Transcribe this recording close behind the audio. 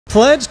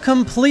Pledge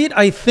complete.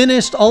 I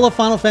finished all of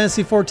Final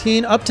Fantasy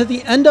XIV up to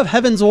the end of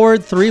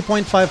Heavensward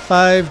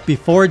 3.55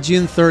 before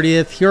June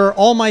 30th. Here are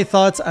all my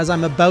thoughts as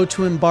I'm about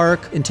to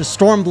embark into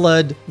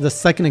Stormblood, the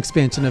second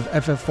expansion of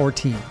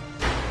FF14.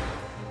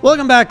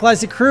 Welcome back,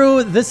 classy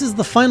crew. This is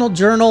the final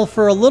journal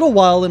for a little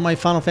while in my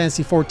Final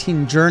Fantasy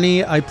XIV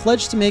journey. I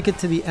pledged to make it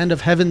to the end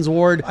of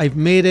Heavensward. I've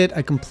made it.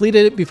 I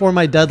completed it before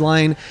my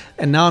deadline,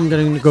 and now I'm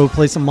going to go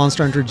play some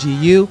Monster Hunter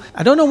GU.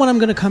 I don't know when I'm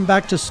going to come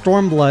back to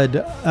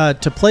Stormblood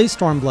to play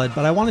Stormblood,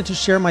 but I wanted to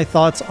share my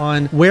thoughts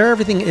on where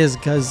everything is,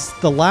 because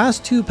the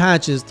last two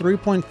patches,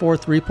 3.4,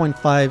 3.5,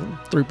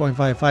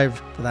 3.55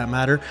 for that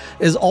matter,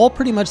 is all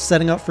pretty much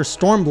setting up for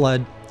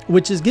Stormblood,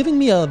 which is giving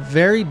me a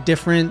very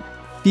different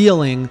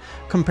feeling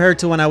compared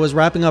to when I was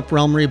wrapping up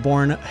Realm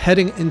Reborn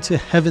heading into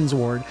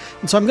Heavensward.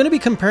 And so I'm going to be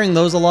comparing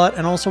those a lot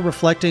and also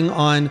reflecting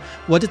on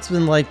what it's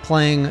been like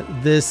playing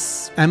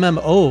this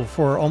MMO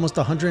for almost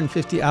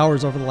 150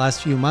 hours over the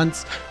last few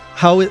months,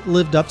 how it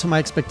lived up to my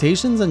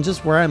expectations, and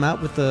just where I'm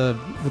at with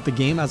the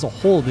game as a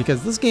whole,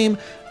 because this game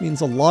means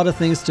a lot of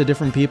things to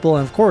different people,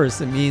 and of course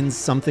it means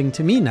something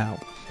to me now.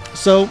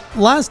 So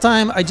last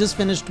time I just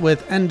finished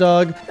with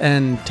Endog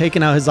and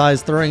taking out his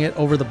eyes, throwing it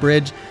over the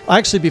bridge.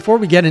 Actually, before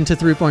we get into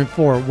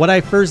 3.4, what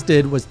I first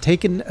did was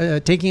taking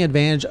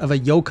advantage of a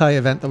yokai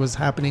event that was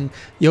happening,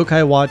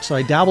 Yokai Watch. So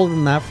I dabbled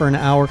in that for an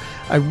hour.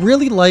 I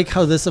really like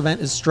how this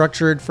event is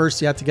structured.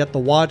 First, you have to get the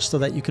watch so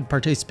that you could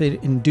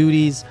participate in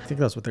duties. I think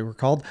that's what they were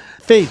called.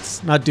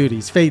 Fates, not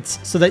duties, fates,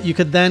 so that you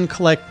could then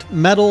collect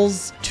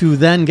medals to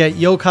then get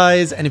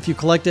yokais. And if you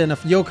collected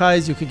enough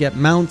yokais, you could get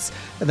mounts,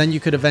 and then you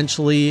could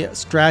eventually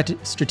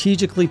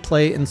strategically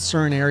play in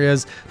certain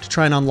areas to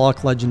try and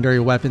unlock legendary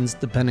weapons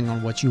depending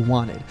on what you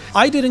wanted.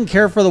 I didn't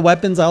care for the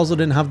weapons. I also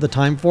didn't have the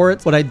time for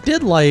it. What I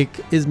did like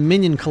is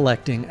minion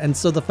collecting. And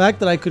so the fact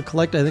that I could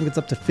collect, I think it's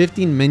up to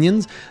 15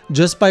 minions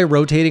just by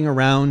rotating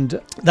around,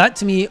 that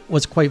to me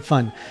was quite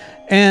fun.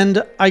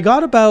 And I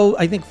got about,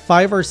 I think,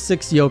 5 or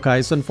 6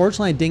 yokai. So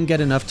unfortunately, I didn't get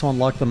enough to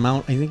unlock the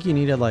mount. I think you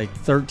needed like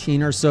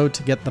 13 or so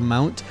to get the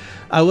mount.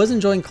 I was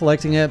enjoying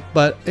collecting it,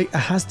 but it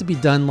has to be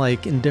done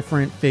like in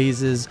different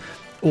phases,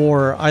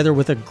 or either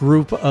with a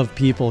group of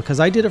people,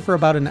 because I did it for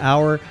about an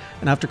hour,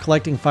 and after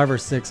collecting 5 or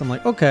 6, I'm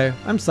like, okay,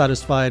 I'm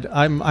satisfied.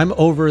 I'm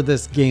over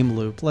this game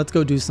loop. Let's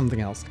go do something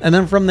else. And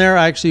then from there,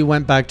 I actually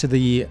went back to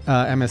the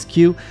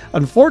MSQ.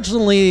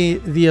 Unfortunately,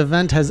 the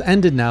event has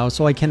ended now,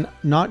 so I can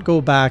not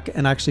go back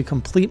and actually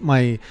complete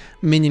my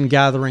minion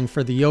gathering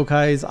for the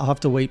yokais. I'll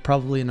have to wait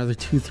probably another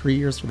 2-3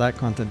 years for that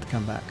content to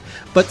come back.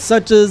 But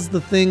such as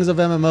the things of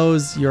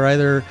MMOs,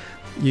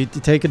 you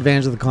take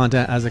advantage of the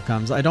content as it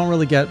comes. I don't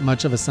really get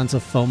much of a sense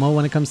of FOMO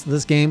when it comes to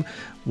this game.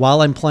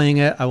 While I'm playing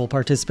it, I will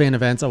participate in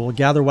events, I will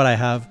gather what I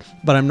have,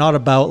 but I'm not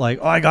about like,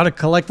 oh, I gotta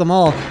collect them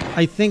all.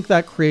 I think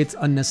that creates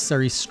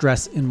unnecessary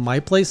stress in my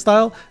play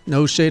style.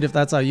 No shade if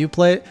that's how you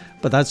play it,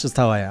 but that's just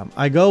how I am.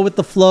 I go with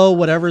the flow,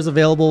 whatever's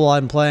available while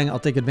I'm playing, I'll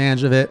take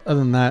advantage of it. Other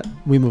than that,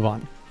 we move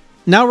on.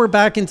 Now we're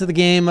back into the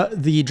game.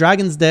 The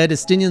dragon's dead.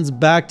 Estinian's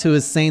back to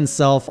his sane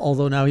self,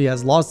 although now he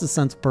has lost his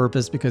sense of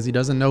purpose because he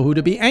doesn't know who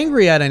to be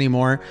angry at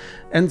anymore.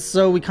 And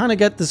so we kind of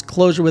get this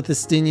closure with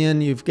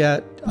Estinian. You've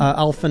got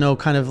Alphino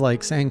kind of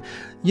like saying,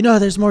 you know,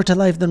 there's more to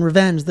life than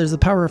revenge. There's the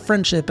power of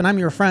friendship, and I'm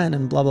your friend,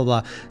 and blah, blah,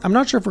 blah. I'm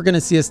not sure if we're going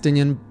to see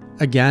Estinian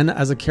again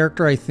as a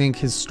character. I think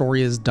his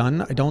story is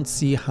done. I don't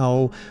see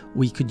how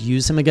we could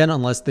use him again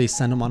unless they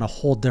send him on a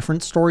whole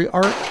different story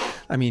arc.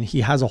 I mean,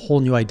 he has a whole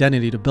new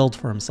identity to build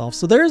for himself.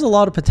 So there is a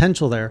lot of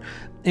potential there.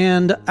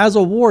 And as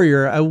a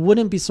warrior, I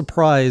wouldn't be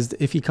surprised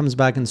if he comes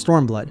back in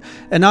Stormblood.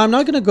 And now I'm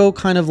not going to go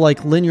kind of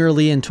like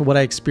linearly into what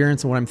I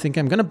experienced and what I'm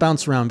thinking. I'm going to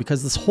bounce around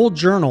because this whole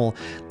journal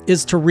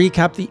is to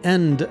recap the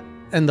end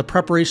and the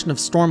preparation of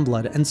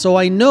Stormblood. And so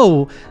I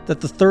know that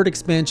the third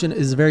expansion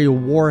is very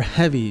war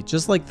heavy,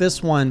 just like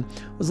this one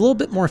was a little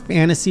bit more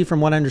fantasy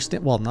from what I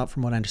understand. Well, not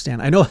from what I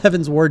understand. I know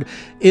Heavensward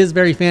is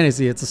very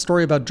fantasy. It's a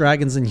story about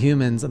dragons and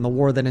humans and the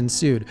war that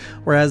ensued.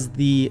 Whereas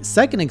the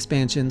second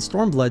expansion,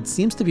 Stormblood,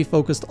 seems to be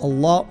focused a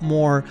lot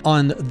more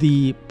on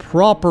the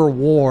proper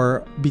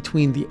war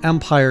between the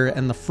Empire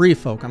and the Free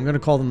Folk. I'm going to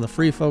call them the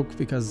Free Folk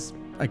because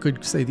I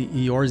could say the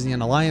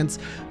Eorzean Alliance,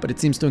 but it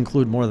seems to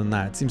include more than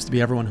that. It seems to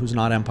be everyone who's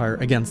not Empire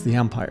against the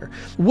Empire,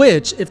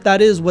 which, if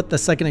that is what the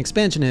second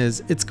expansion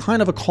is, it's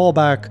kind of a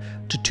callback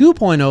to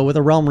 2.0 with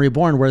a Realm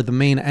Reborn where the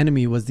main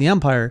enemy was the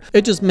Empire.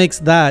 It just makes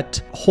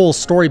that whole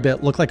story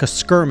bit look like a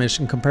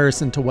skirmish in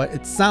comparison to what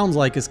it sounds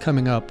like is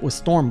coming up with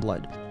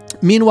Stormblood.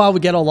 Meanwhile, we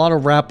get a lot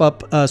of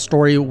wrap-up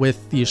story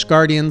with the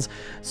Ishgardians.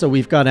 So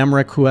we've got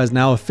Emmerich, who has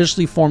now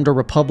officially formed a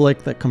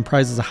republic that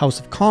comprises a House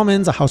of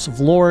Commons, a House of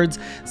Lords,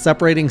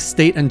 separating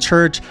state and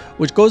church,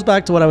 which goes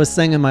back to what I was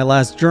saying in my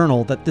last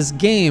journal, that this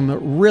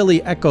game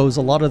really echoes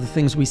a lot of the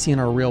things we see in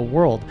our real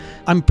world.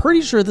 I'm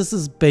pretty sure this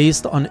is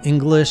based on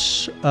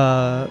English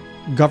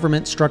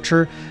government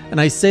structure. And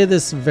I say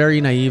this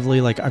very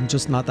naively, like I'm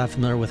just not that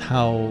familiar with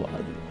how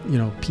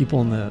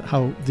people in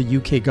how the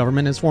UK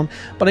government is formed,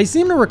 but I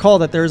seem to recall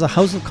that there's a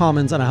House of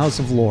Commons and a House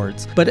of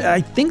Lords. But I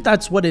think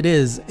that's what it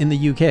is in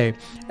the UK.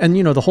 And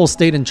the whole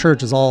state and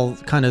church is all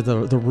kind of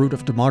the root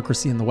of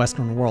democracy in the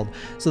Western world.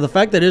 So the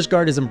fact that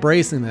Ishgard is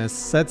embracing this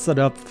sets it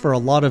up for a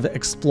lot of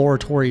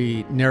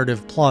exploratory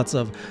narrative plots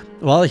of,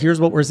 well, here's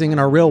what we're seeing in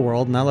our real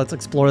world. Now let's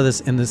explore this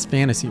in this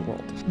fantasy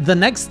world. The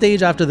next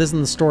stage after this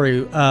in the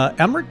story,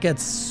 Emmerich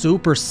gets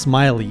super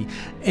smiley.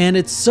 And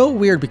it's so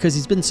weird because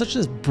he's been such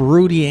a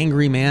broody,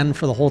 angry man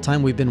for the whole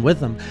time we've been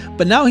with him.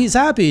 But now he's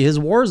happy. His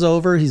war's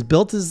over. He's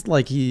built his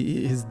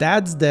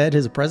dad's dead.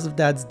 His oppressive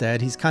dad's dead.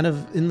 He's kind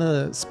of in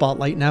the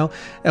spotlight now.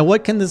 And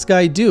what can this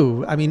guy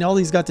do? I mean, all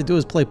he's got to do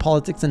is play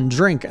politics and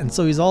drink. And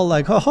so he's all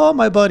like, haha,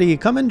 my buddy,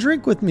 come and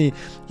drink with me.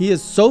 He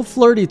is so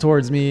flirty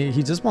towards me.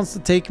 He just wants to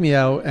take me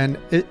out. And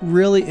it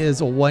really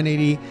is a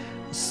 180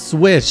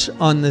 switch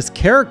on this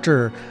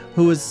character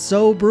who is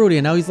so broody,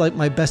 and now he's like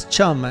my best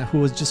chum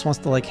who just wants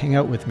to like hang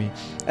out with me.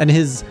 And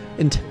his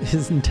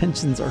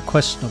intentions are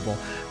questionable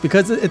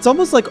because it's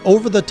almost like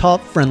over the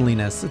top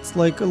friendliness. It's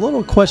like a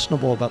little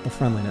questionable about the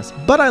friendliness,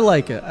 but I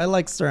like it. I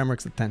like Sir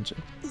Emmerich's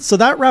attention. So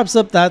that wraps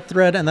up that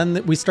thread, and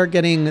then we start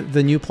getting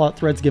the new plot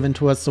threads given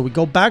to us. So we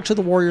go back to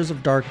the Warriors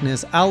of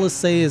Darkness.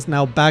 Alice is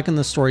now back in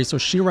the story, so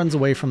she runs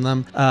away from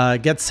them,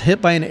 gets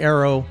hit by an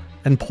arrow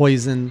and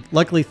poison.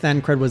 Luckily,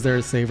 Thancred was there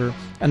to save her.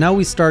 And now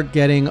we start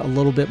getting a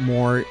little bit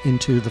more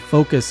into the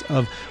focus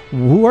of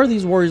who are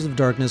these Warriors of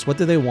Darkness? What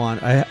do they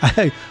want?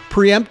 I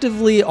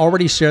preemptively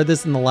already shared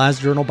this in the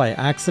last journal by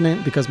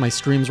accident because my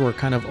streams were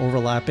kind of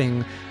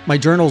overlapping. My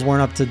journals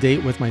weren't up to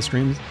date with my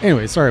streams.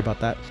 Anyway, sorry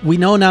about that. We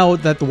know now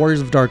that the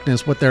Warriors of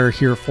Darkness, what they're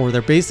here for,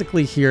 they're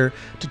basically here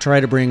to try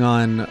to bring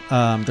on,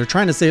 they're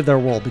trying to save their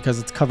world because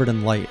it's covered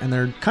in light, and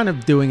they're kind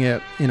of doing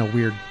it in a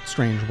weird,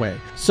 strange way.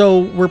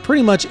 So we're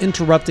pretty much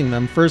interrupting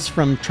them, first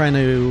from trying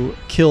to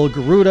kill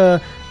Garuda,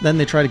 then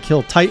they try to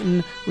kill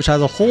Titan, which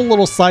has a whole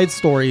little side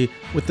story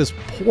with this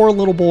poor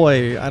little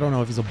boy. I don't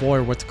know if he's a boy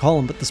or what to call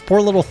him, but this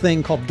poor little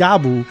thing called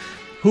Gabu,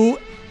 who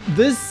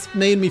this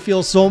made me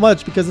feel so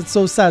much because it's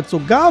so sad. So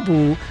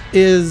Gabu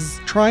is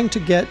trying to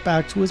get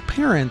back to his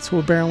parents, who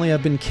apparently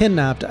have been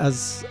kidnapped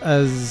as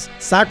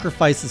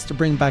sacrifices to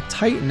bring back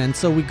Titan. And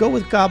so we go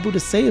with Gabu to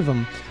save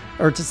him,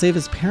 or to save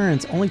his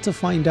parents, only to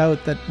find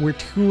out that we're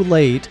too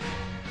late.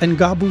 And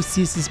Gabu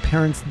sees his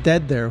parents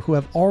dead there, who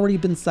have already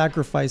been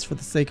sacrificed for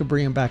the sake of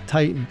bringing back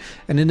Titan.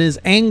 And in his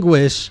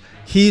anguish,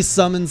 he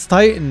summons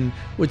Titan,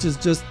 which is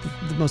just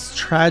the most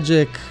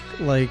tragic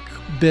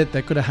bit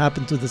that could have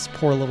happened to this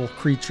poor little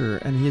creature.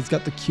 And he's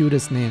got the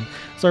cutest name.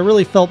 So I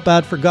really felt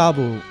bad for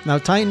Gabu. Now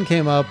Titan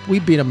came up, we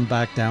beat him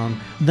back down.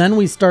 Then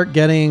we start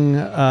getting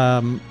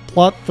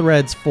plot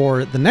threads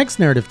for the next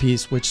narrative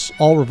piece, which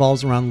all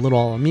revolves around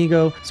Little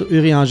Amigo. So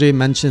Urianger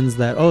mentions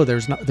that, oh,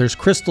 there's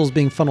crystals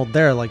being funneled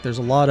there. Like there's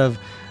a lot of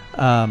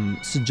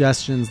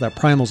suggestions that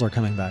primals are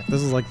coming back.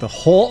 This is like the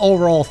whole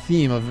overall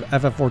theme of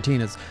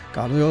FF14 is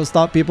gotta go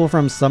stop people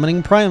from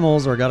summoning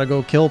primals, or gotta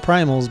go kill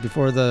primals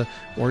before the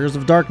Warriors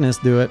of Darkness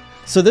do it.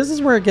 So this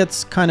is where it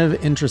gets kind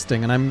of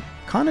interesting, and I'm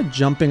kind of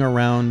jumping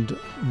around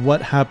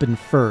what happened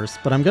first,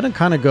 but I'm gonna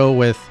kind of go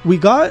with, we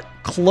got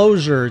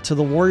closure to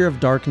the Warrior of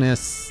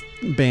Darkness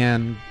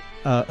ban,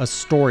 a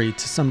story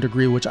to some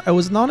degree, which I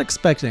was not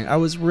expecting. I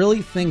was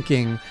really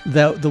thinking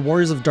that the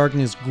Warriors of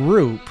Darkness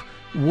group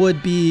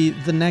would be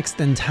the next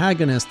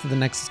antagonist to the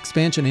next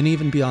expansion, and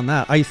even beyond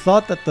that. I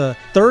thought that the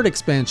third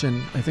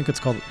expansion, I think it's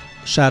called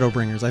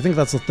Shadowbringers, I think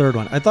that's the third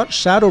one. I thought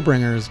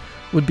Shadowbringers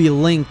would be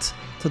linked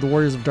to the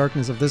Warriors of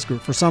Darkness of this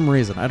group for some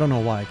reason. I don't know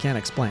why, I can't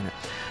explain it.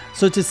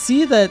 So to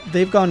see that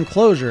they've gotten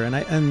closure,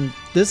 and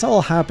this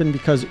all happened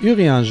because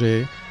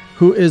Urianger,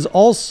 who is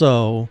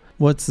also,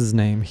 what's his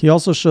name? He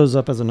also shows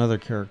up as another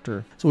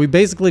character. So we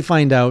basically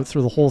find out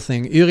through the whole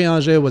thing,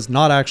 Urianger was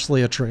not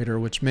actually a traitor,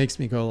 which makes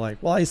me go like,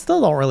 well, I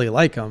still don't really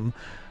like him,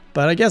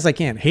 but I guess I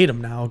can't hate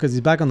him now because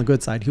he's back on the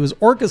good side. He was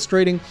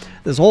orchestrating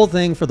this whole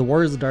thing for the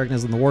Warriors of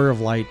Darkness and the Warrior of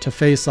Light to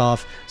face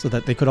off so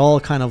that they could all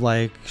kind of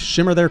like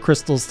shimmer their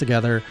crystals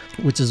together,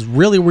 which is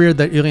really weird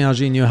that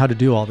Urianger knew how to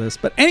do all this.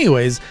 But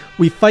anyways,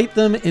 we fight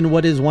them in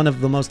what is one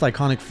of the most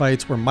iconic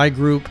fights, where my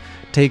group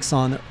takes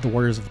on the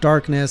Warriors of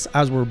Darkness.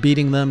 As we're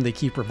beating them, they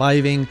keep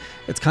reviving.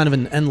 It's kind of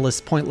an endless,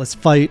 pointless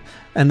fight.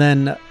 And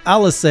then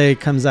Alice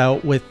comes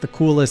out with the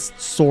coolest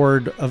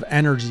sword of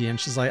energy, and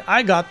she's like,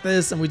 I got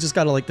this, and we just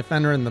gotta like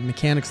defend her, and the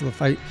mechanics of the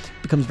fight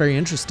becomes very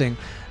interesting.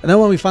 And then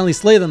when we finally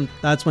slay them,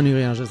 that's when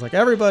Urianger's like,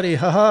 everybody,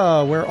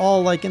 haha, we're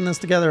all like in this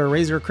together,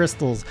 raise your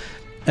crystals.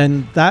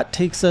 And that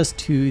takes us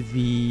to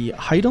the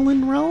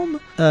Heidelin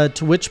realm,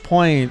 to which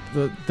point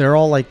they're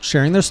all like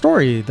sharing their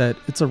story, that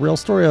it's a real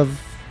story of,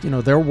 you know,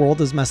 their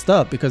world is messed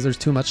up because there's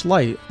too much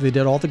light. They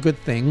did all the good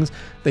things.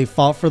 They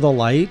fought for the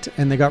light,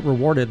 and they got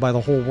rewarded by the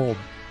whole world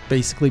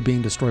basically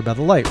being destroyed by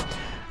the light.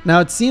 Now,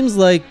 it seems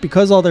like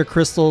because all their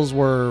crystals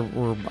were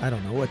I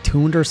don't know,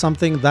 attuned or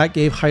something, that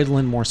gave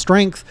Heidelin more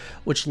strength,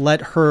 which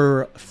let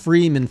her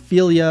free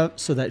Minfilia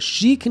so that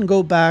she can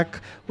go back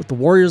with the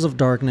Warriors of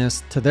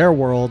Darkness to their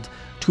world,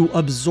 to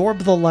absorb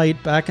the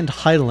light back into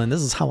Heidelin.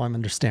 This is how I'm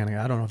understanding it.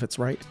 I don't know if it's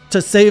right.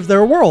 To save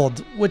their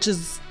world, which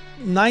is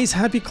nice,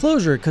 happy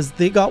closure because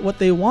they got what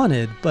they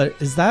wanted. But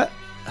is that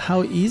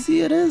how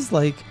easy it is?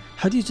 Like,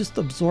 how do you just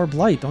absorb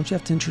light? Don't you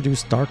have to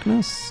introduce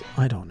darkness?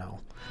 I don't know.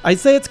 I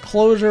say it's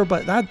closure,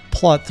 but that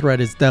plot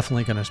thread is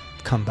definitely going to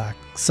come back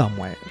some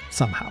way,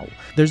 somehow.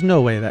 There's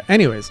no way that...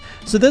 Anyways,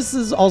 so this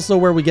is also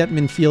where we get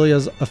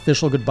Minfilia's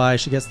official goodbye.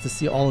 She gets to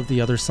see all of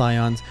the other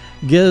scions.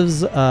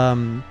 Gives us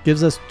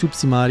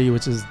Tupsimari,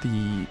 which is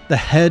the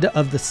head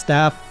of the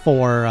staff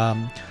for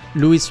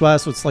Louis-Soix,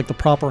 so it's like the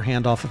proper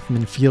handoff of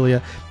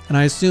Minfilia. And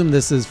I assume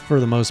this is,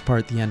 for the most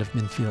part, the end of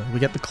Minfilia. We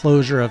get the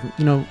closure of,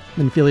 you know,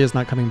 Minfilia's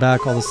not coming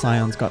back. All the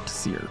scions got to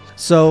see her.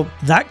 So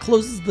that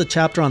closes the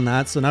chapter on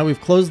that. So now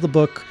we've closed the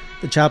book,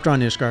 the chapter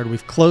on Ishgard.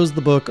 We've closed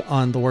the book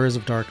on the Warriors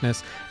of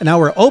Darkness. And now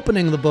we're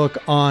opening the book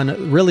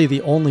on really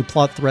the only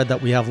plot thread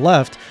that we have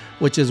left,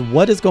 which is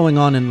what is going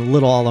on in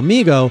Little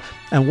Alamigo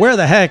and where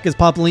the heck is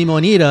Papalymo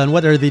and Ida and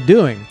what are they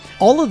doing?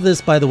 All of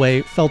this, by the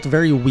way, felt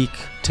very weak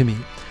to me.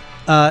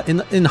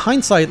 In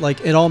hindsight,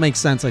 like, it all makes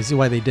sense. I see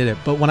why they did it.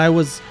 But when I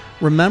was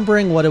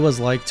remembering what it was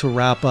like to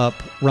wrap up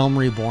Realm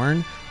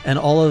Reborn and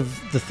all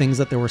of the things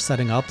that they were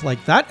setting up,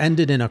 like, that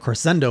ended in a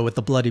crescendo with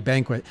the Bloody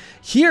Banquet.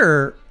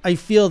 Here, I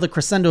feel the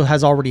crescendo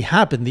has already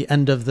happened, the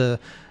end of the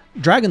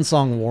Dragon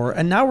Song War,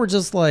 and now we're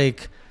just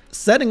like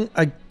setting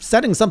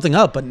something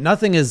up, but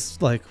nothing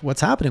is like,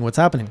 what's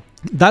happening?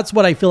 That's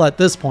what I feel at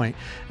this point.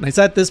 And I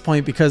said at this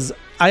point because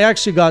I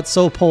actually got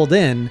so pulled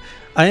in,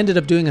 I ended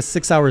up doing a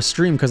 6-hour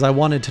stream because I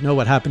wanted to know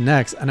what happened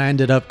next, and I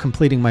ended up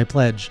completing my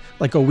pledge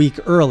like a week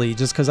early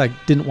just because I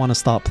didn't want to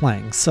stop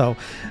playing. So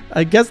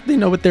I guess they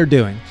know what they're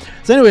doing.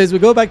 So anyways, we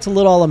go back to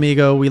Little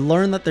Alamigo. We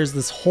learn that there's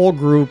this whole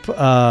group,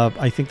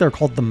 I think they're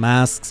called the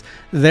Masks.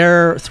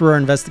 There, through our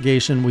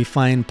investigation, we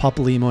find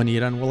Papalymo and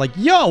Ida, and we're like,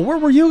 yo, where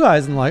were you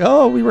guys? And like,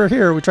 oh, we were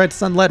here. We tried to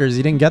send letters.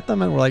 You didn't get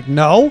them? And we're like,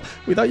 no,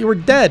 we thought you were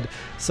dead.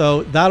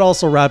 So that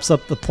also wraps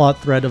up the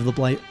plot thread of the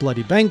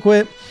Bloody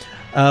Banquet.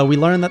 We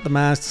learn that the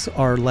Masks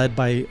are led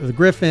by the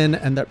Griffin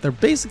and that they're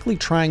basically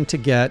trying to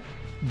get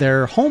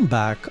their home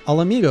back,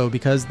 Alamigo,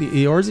 because the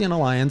Eorzean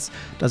Alliance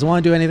doesn't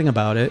want to do anything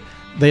about it.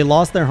 They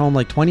lost their home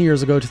like 20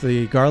 years ago to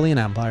the Garlean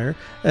Empire,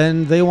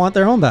 and they want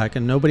their home back,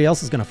 and nobody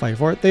else is going to fight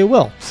for it. They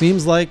will.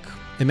 Seems like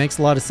it makes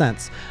a lot of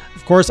sense.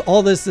 Of course,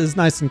 all this is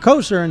nice and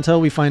kosher until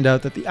we find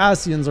out that the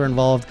Asians are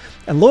involved.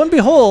 And lo and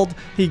behold,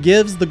 he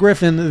gives the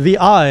Griffin the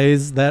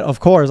eyes that, of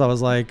course, I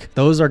was like,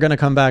 those are going to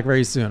come back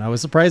very soon. I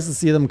was surprised to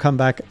see them come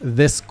back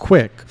this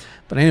quick.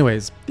 But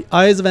anyways, the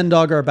eyes of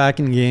Endog are back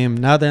in game.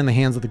 Now they're in the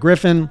hands of the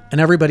Griffin. And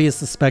everybody is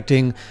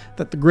suspecting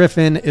that the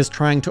Griffin is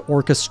trying to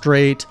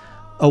orchestrate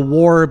a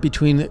war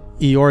between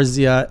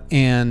Eorzea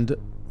and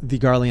the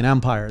Garlean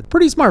Empire.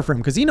 Pretty smart for him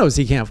because he knows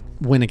he can't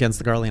win against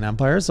the Garlean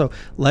Empire. So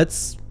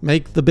let's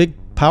make the big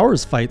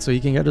powers fight so he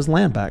can get his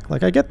land back.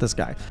 Like, I get this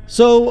guy.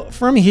 So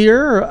from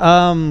here,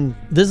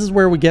 this is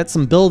where we get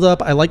some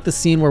buildup. I like the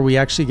scene where we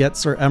actually get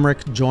Sir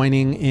Emmerich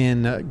joining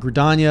in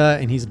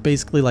Gridania, and he's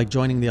basically like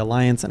joining the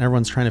alliance, and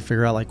everyone's trying to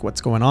figure out like what's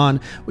going on.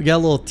 We get a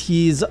little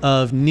tease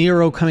of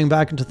Nero coming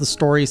back into the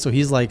story, so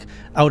he's like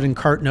out in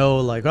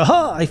Cartno, like,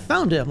 aha, I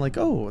found it. I'm like,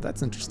 oh,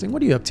 that's interesting.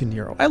 What are you up to,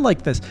 Nero? I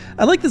like this.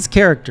 I like this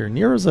character.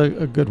 Nero's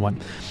a good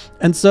one.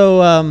 And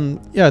so,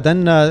 yeah,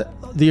 then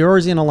the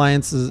Eorzean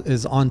Alliance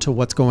is onto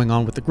what's going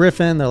on with the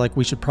Griffin. They're like,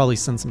 we should probably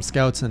send some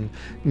scouts and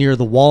near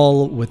the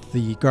wall with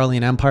the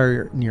Garlean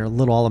Empire near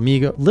Little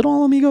Alamigo. Little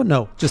Alamigo?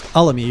 No, just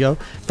Alamigo.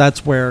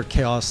 That's where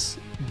chaos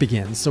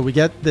begins. So we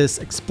get this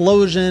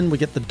explosion. We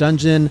get the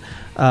dungeon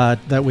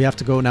that we have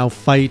to go now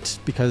fight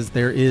because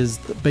there is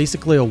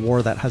basically a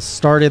war that has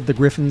started. The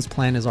Griffin's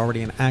plan is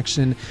already in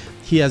action.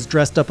 He has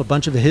dressed up a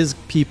bunch of his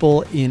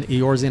people in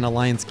Eorzean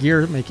Alliance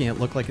gear, making it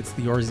look like it's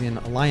the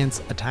Eorzean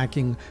Alliance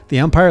attacking the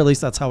Empire. At least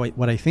that's how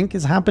what I think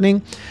is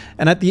happening.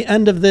 And at the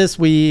end of this,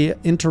 we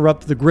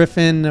interrupt the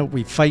Griffin.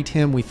 We fight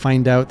him. We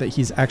find out that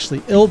he's actually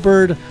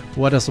Ilberd.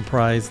 What a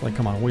surprise. Like,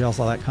 come on, we all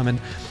saw that coming.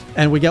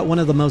 And we get one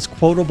of the most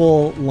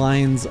quotable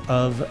lines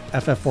of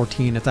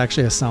FF14. It's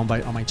actually a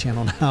soundbite on my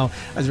channel now.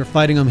 As you're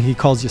fighting him, he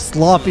calls you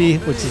sloppy,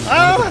 which is one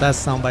of the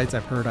best soundbites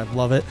I've heard. I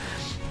love it.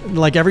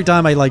 Like, every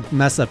time I like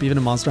mess up, even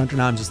in Monster Hunter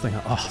now, I'm just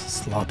thinking, oh,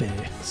 sloppy.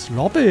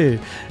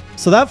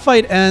 So that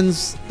fight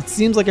ends. It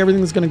seems like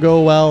everything's going to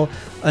go well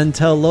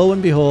until, lo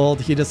and behold,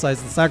 he decides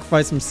to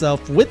sacrifice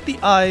himself with the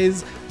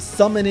eyes,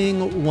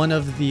 summoning one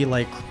of the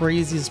like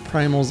craziest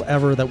primals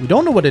ever that we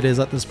don't know what it is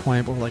at this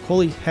point, but we're like,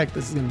 holy heck,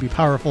 this is going to be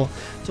powerful.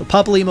 So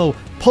Papalymo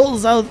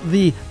pulls out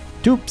the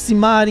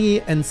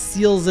Tupsimari and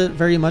seals it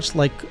very much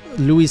like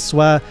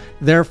Louis-Soix,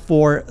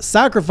 therefore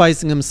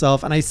sacrificing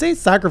himself. And I say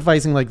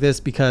sacrificing like this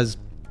because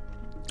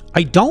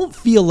I don't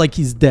feel like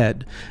he's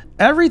dead.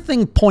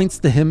 Everything points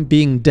to him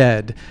being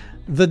dead.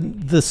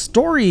 The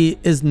story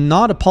is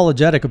not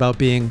apologetic about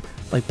being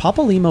like,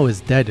 Papalymo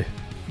is dead,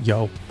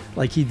 yo.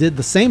 Like, he did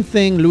the same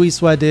thing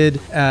Louis-Soix did,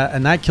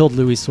 and that killed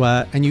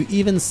Louis-Soix. And you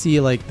even see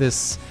like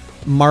this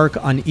mark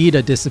on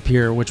Ida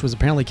disappear, which was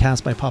apparently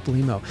cast by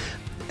Papalymo.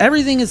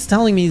 everything is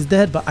telling me he's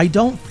dead, but I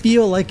don't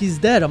feel like he's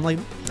dead. I'm like,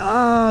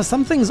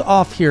 something's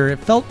off here. It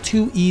felt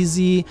too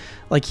easy.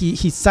 Like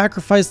he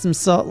sacrificed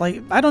himself.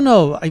 Like, I don't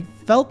know. I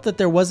felt that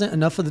there wasn't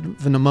enough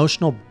of an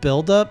emotional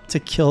buildup to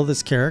kill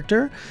this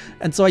character.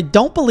 And so I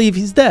don't believe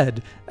he's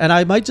dead. And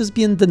I might just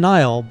be in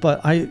denial, but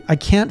I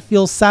can't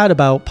feel sad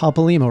about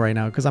Papalymo right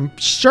now because I'm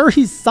sure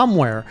he's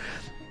somewhere.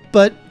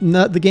 But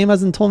no, the game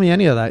hasn't told me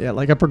any of that yet.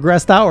 Like, I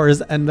progressed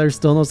hours and there's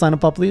still no sign of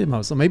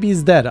Papalymo. So maybe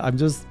he's dead. I'm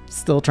just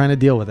still trying to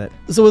deal with it.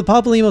 So with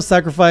Papalymo's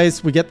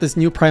sacrifice, we get this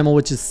new primal,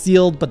 which is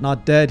sealed but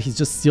not dead. He's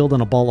just sealed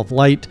in a ball of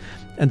light.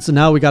 And so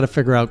now we got to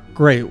figure out,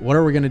 great, what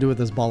are we going to do with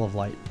this ball of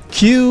light?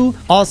 Q,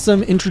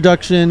 awesome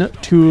introduction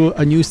to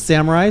a new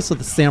samurai. So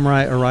the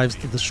samurai arrives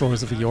to the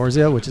shores of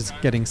Eorzea, which is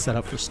getting set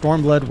up for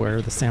Stormblood,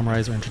 where the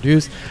samurais are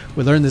introduced.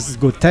 We learn this is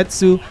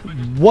Gotetsu.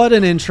 What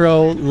an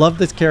intro. Love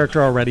this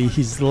character already.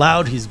 He's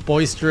loud, he's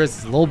boisterous,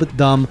 he's a little bit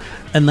dumb.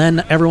 And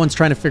then everyone's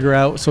trying to figure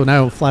out, so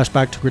now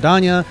flashback to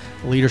Gridania.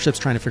 The leadership's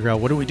trying to figure out,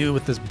 what do we do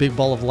with this big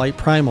ball of light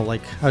primal?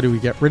 Like, how do we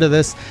get rid of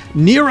this?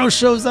 Nero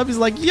shows up. He's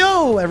like,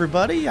 yo,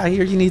 everybody, I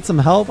hear you need some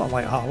help. I'm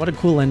like, oh, what a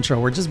cool intro.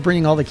 We're just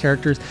bringing all the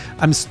characters.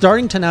 I'm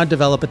starting to now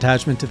develop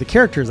attachment to the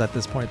characters at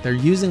this point. They're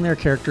using their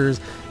characters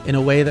in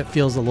a way that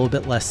feels a little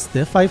bit less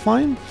stiff, I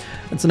find.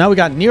 And so now we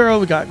got Nero,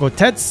 we got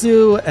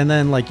Gotetsu, and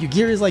then like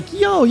Yugiri's like,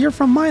 yo, you're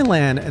from my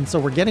land. And so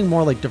we're getting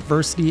more like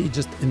diversity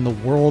just in the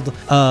world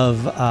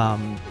of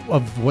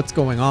what's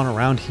going on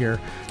around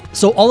here.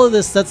 So all of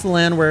this sets the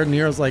land where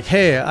Nero's like,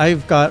 hey,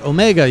 I've got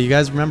Omega. You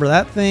guys remember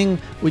that thing?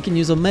 We can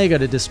use Omega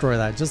to destroy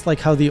that. Just like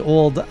how the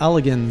old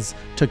Alligans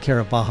took care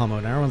of Bahamut.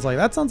 And everyone's like,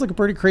 that sounds like a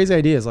pretty crazy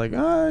idea. It's like,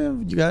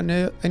 you got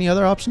any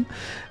other option?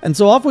 And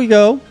so off we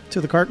go to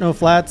the Cartno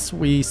Flats.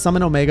 We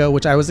summon Omega,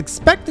 which I was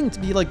expecting to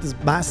be like this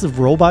massive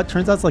robot.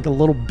 Turns out it's like a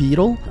little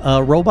beetle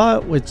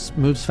robot, which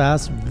moves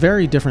fast.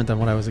 Very different than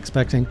what I was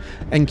expecting.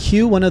 And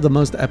Q, one of the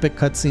most epic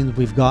cutscenes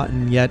we've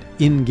gotten yet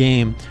in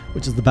game,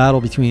 which is the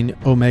battle between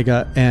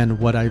Omega and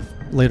what I've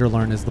later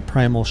learned is the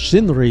primal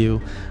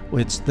Shinryu,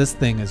 which this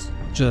thing is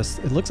just,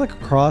 it looks like a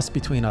cross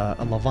between a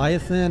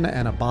Leviathan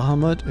and a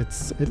Bahamut.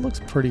 It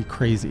looks pretty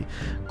crazy.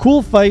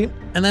 Cool fight.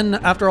 And then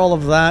after all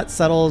of that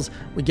settles,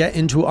 we get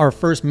into our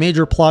first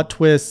major plot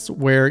twist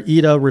where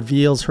Ida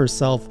reveals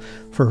herself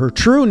for her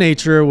true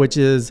nature, which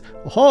is,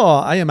 oh,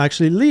 I am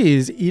actually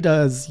Liz,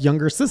 Ida's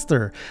younger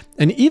sister.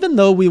 And even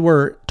though we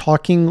were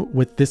talking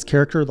with this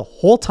character the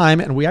whole time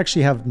and we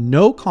actually have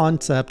no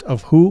concept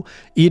of who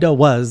Ida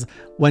was,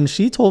 when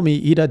she told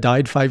me Ida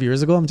died 5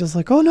 years ago, I'm just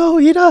like, oh no,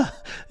 Ida.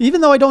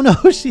 Even though I don't know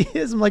who she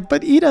is, I'm like,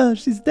 but Ida,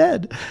 she's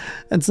dead.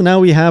 And so now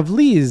we have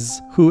Liz,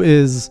 who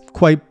is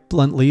quite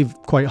bluntly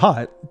quite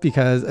hot,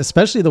 because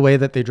especially the way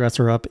that they dress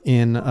her up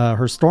in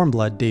her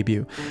Stormblood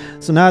debut.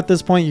 So now at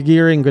this point,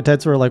 Yugiri and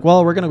Gotetsu are like,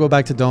 well, we're going to go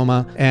back to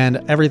Doma,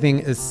 and everything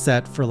is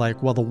set for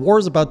like, well, the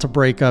war's about to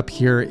break up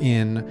here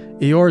in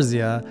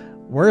Eorzea.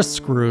 We're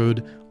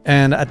screwed.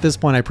 And at this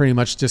point, I pretty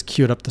much just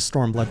queued up the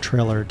Stormblood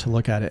trailer to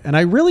look at it. And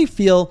I really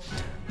feel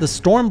the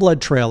Stormblood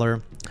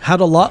trailer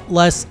had a lot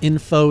less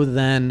info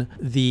than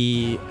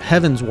the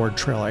Heavensward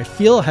trailer. I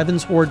feel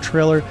Heavensward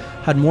trailer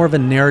had more of a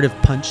narrative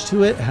punch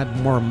to it. It had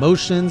more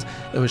emotions.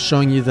 It was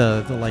showing you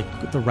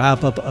the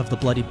wrap up of the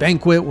bloody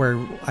banquet, where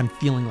I'm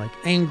feeling like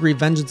angry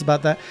vengeance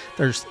about that.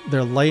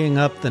 They're laying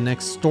up the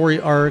next story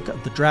arc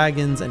of the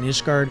dragons and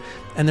Ishgard,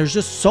 and there's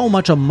just so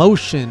much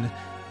emotion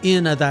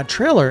in that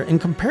trailer. In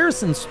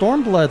comparison,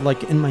 Stormblood,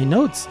 like in my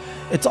notes,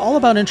 it's all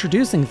about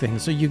introducing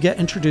things. So you get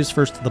introduced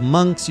first to the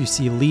monks. You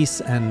see Lys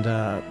and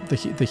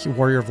the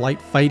Warrior of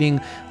Light fighting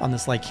on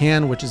this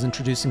Lycan, which is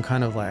introducing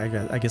kind of like,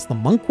 I guess, the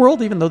monk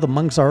world, even though the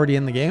monk's already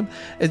in the game.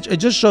 It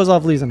just shows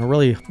off Lys in a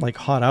really like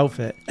hot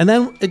outfit. And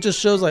then it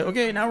just shows like,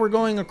 okay, now we're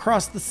going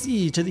across the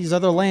sea to these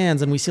other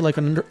lands, and we see like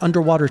an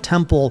underwater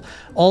temple.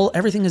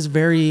 Everything is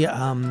very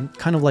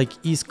kind of like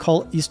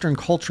Eastern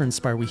culture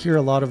inspired. We hear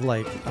a lot of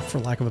like, for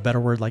lack of a better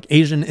word, like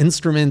Asian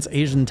instruments,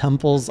 Asian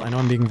temples. I know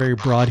I'm being very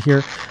broad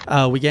here.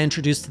 We get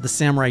introduced to the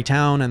samurai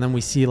town, and then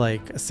we see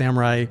like a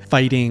samurai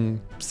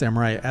fighting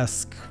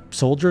samurai-esque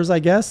soldiers, I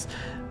guess.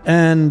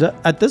 And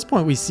at this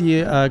point, we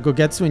see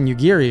Gogetsu and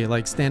Yugiri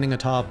like standing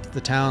atop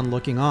the town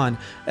looking on.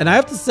 And I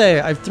have to say,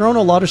 I've thrown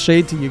a lot of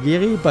shade to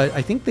Yugiri, but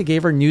I think they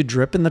gave her new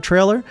drip in the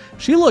trailer.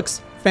 She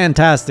looks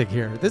fantastic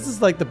here. This is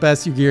like the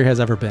best Yugiri has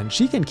ever been.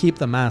 She can keep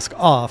the mask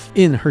off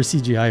in her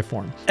CGI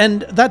form.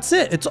 And that's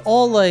it. It's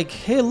all like,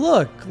 hey,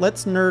 look,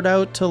 let's nerd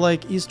out to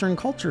like Eastern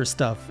culture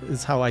stuff,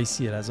 is how I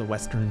see it as a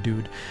Western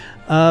dude.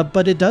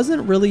 But it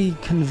doesn't really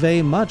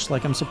convey much.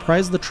 Like, I'm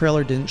surprised the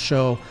trailer didn't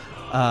show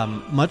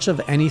much of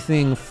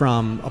anything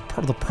from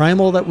the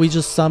primal that we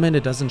just summoned.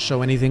 It doesn't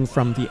show anything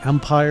from the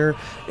Empire.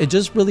 It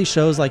just really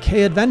shows like,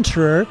 hey,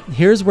 adventurer,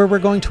 here's where we're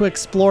going to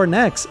explore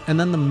next. And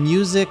then the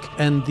music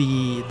and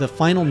the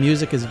final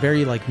music is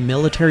very like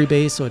military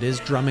based, so it is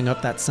drumming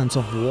up that sense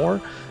of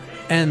war.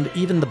 And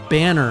even the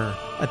banner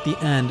at the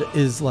end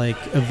is like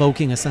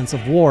evoking a sense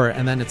of war.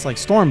 And then it's like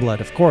Stormblood,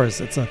 of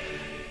course.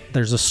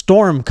 There's a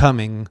storm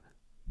coming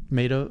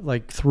made of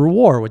like through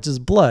war, which is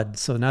blood.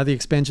 So now the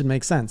expansion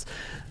makes sense.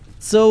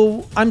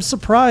 So I'm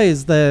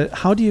surprised that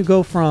how do you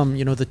go from,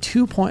 you know, the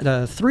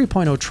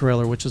 3.0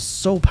 trailer, which is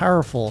so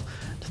powerful,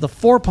 to the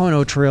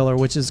 4.0 trailer,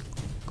 which is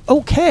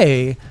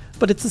okay,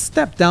 but it's a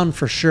step down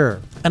for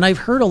sure. And I've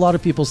heard a lot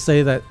of people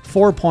say that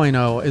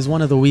 4.0 is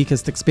one of the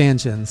weakest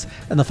expansions.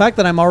 And the fact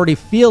that I'm already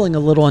feeling a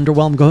little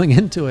underwhelmed going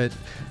into it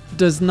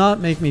does not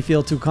make me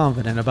feel too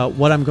confident about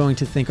what I'm going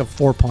to think of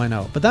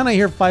 4.0. But then I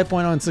hear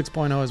 5.0 and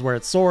 6.0 is where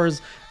it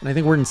soars. And I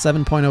think we're in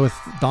 7.0 with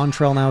Dawn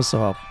Trail now.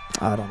 So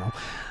I don't know.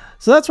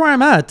 So that's where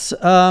I'm at.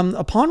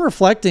 Upon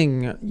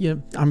reflecting,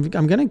 I'm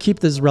going to keep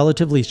this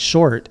relatively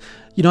short.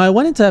 You know, I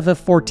went into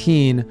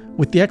FF14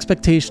 with the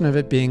expectation of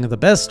it being the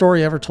best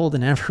story ever told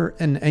in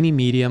any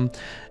medium.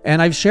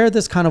 And I've shared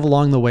this kind of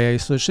along the way,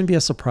 so it shouldn't be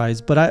a surprise.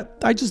 But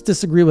I just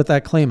disagree with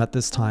that claim at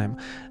this time.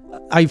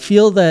 I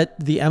feel that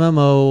the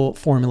MMO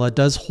formula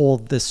does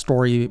hold this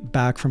story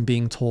back from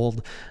being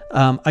told.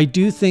 I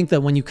do think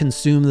that when you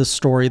consume the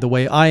story the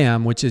way I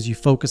am, which is you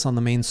focus on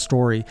the main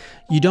story,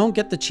 you don't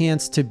get the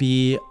chance to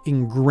be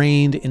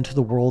ingrained into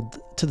the world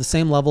to the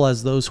same level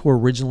as those who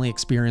originally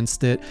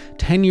experienced it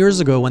 10 years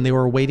ago when they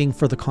were waiting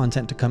for the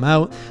content to come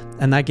out,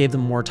 and that gave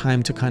them more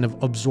time to kind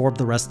of absorb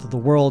the rest of the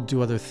world,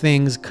 do other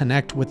things,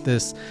 connect with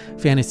this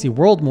fantasy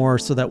world more,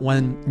 so that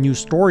when new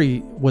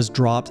story was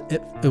dropped,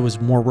 it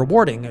was more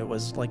rewarding, it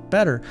was like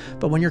better.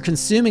 But when you're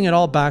consuming it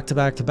all back to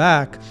back to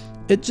back,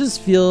 it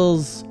just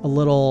feels a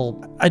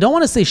little, I don't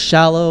want to say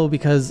shallow,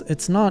 because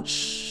it's not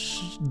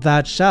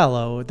that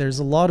shallow. There's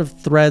a lot of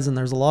threads and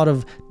there's a lot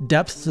of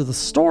depth to the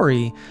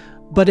story,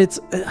 but it's,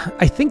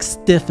 I think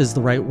stiff is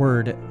the right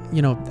word,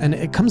 you know, and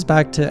it comes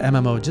back to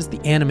MMO, just the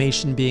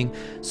animation being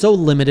so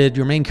limited,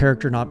 your main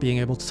character not being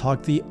able to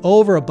talk, the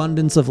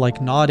overabundance of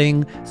like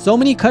nodding, so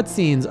many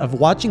cutscenes of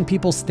watching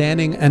people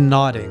standing and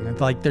nodding.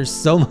 Like there's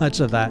so much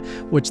of that,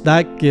 which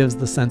that gives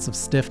the sense of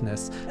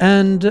stiffness.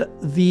 And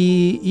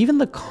even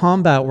the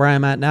combat where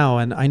I'm at now,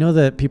 and I know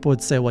that people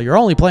would say, well, you're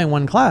only playing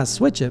one class,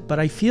 switch it. But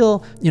I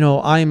feel, you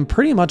know, I'm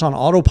pretty much on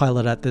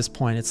autopilot at this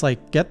point. It's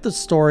like, get the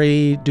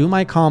story, do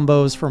my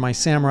combos for my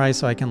samurai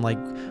so I can like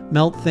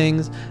melt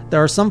things.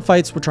 There are some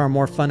fights which are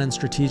more fun and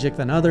strategic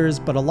than others,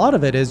 but a lot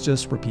of it is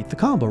just repeat the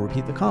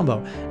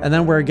combo. And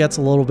then where it gets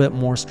a little bit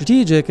more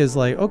strategic is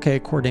like, okay,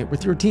 coordinate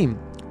with your team.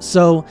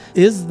 So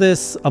is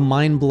this a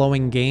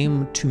mind-blowing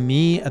game to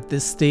me at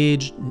this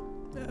stage?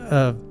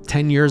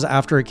 10 years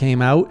after it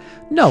came out?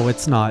 No,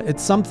 it's not.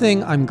 It's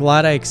something I'm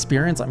glad I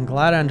experienced. I'm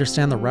glad I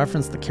understand the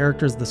reference, the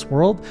characters, this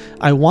world.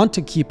 I want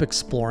to keep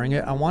exploring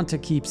it. I want to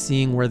keep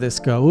seeing where this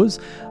goes.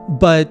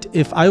 But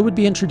if I would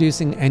be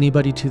introducing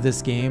anybody to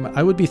this game,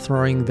 I would be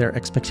throwing their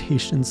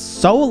expectations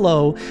so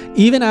low.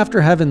 Even after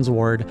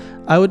Heavensward,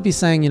 I would be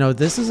saying, you know,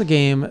 this is a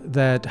game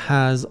that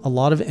has a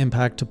lot of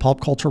impact to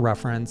pop culture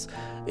reference.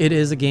 It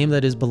is a game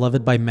that is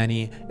beloved by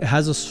many. It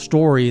has a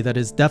story that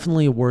is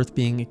definitely worth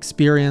being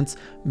experienced.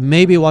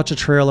 Maybe watch a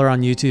trailer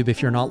on YouTube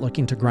if you're not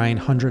looking to grind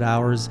 100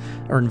 hours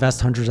or invest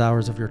hundreds of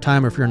hours of your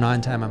time, or if you're not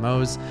into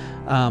MMOs.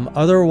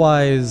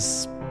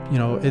 Otherwise, you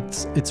know,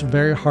 it's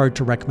very hard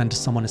to recommend to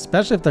someone,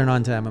 especially if they're not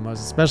into MMOs,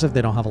 especially if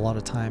they don't have a lot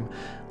of time.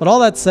 But all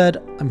that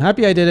said, I'm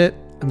happy I did it.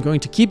 I'm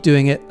going to keep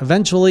doing it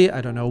eventually. I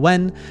don't know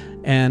when.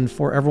 And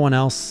for everyone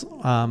else,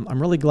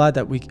 I'm really glad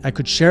that I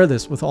could share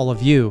this with all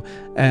of you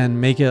and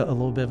make it a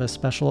little bit of a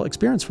special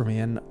experience for me.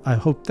 And I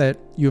hope that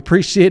you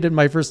appreciated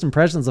my first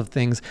impressions of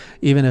things,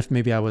 even if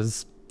maybe I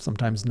was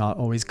sometimes not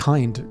always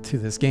kind to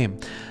this game.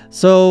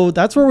 So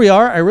that's where we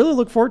are. I really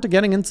look forward to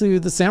getting into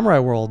the samurai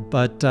world,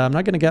 but I'm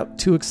not going to get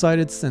too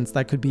excited since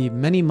that could be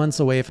many months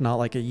away, if not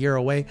like a year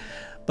away.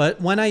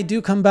 But when I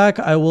do come back,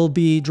 I will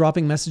be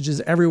dropping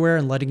messages everywhere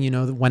and letting you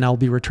know when I'll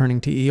be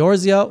returning to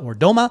Eorzea or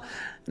Doma.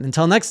 And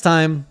until next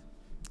time,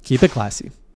 keep it classy.